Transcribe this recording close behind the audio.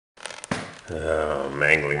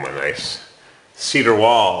Mangling my nice cedar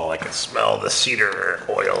wall. I can smell the cedar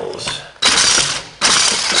oils.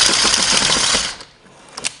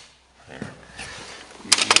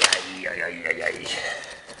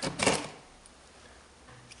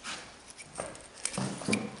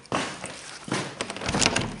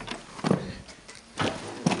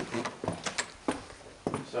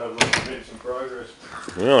 So I've made some progress.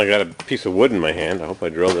 Well, I got a piece of wood in my hand. I hope I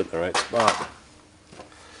drilled it in the right spot.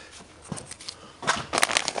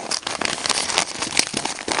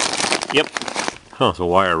 Yep. Oh, there's a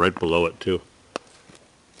wire right below it too.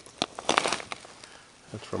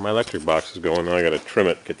 That's where my electric box is going. Now I gotta trim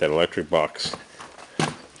it, get that electric box.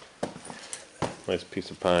 Nice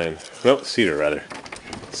piece of pine. No, cedar rather.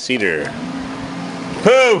 Cedar.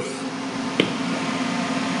 Poof!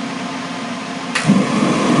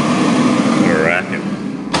 What a racket.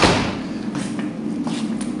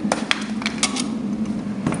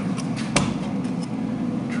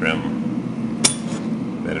 Trim.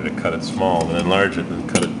 Better to cut it small than enlarge it than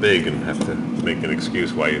cut it big and have to make an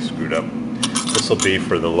excuse why you screwed up. This will be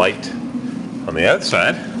for the light on the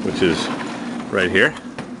outside, which is right here.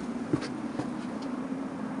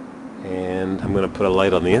 And I'm going to put a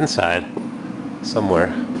light on the inside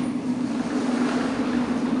somewhere.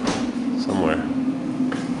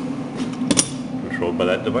 Controlled by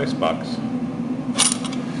that device box.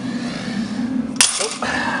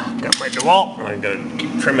 Oh, got my DeWalt. I got to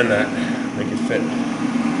keep trimming that, make it fit.